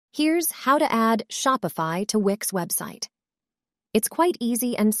Here's how to add Shopify to Wix website. It's quite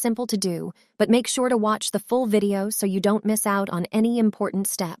easy and simple to do, but make sure to watch the full video so you don't miss out on any important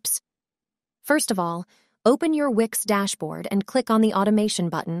steps. First of all, open your Wix dashboard and click on the automation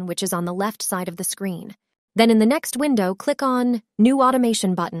button, which is on the left side of the screen. Then in the next window, click on New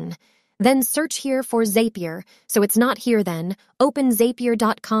Automation button. Then search here for Zapier, so it's not here then. Open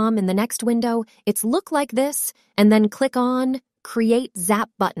Zapier.com in the next window. It's look like this, and then click on Create Zap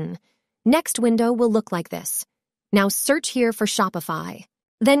button. Next window will look like this. Now search here for Shopify.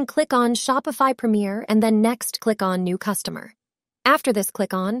 Then click on Shopify Premier and then next click on New Customer. After this,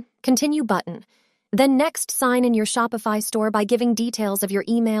 click on Continue button. Then next sign in your Shopify store by giving details of your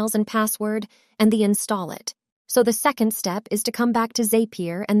emails and password and the install it. So the second step is to come back to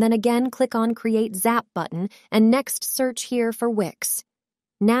Zapier and then again click on Create Zap button and next search here for Wix.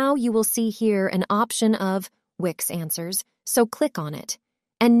 Now you will see here an option of Wix Answers, so click on it.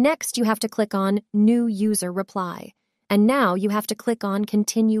 And next you have to click on New User Reply. And now you have to click on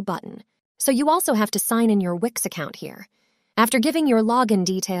Continue button. So you also have to sign in your Wix account here. After giving your login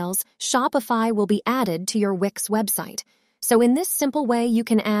details, Shopify will be added to your Wix website. So in this simple way, you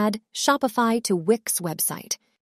can add Shopify to Wix website.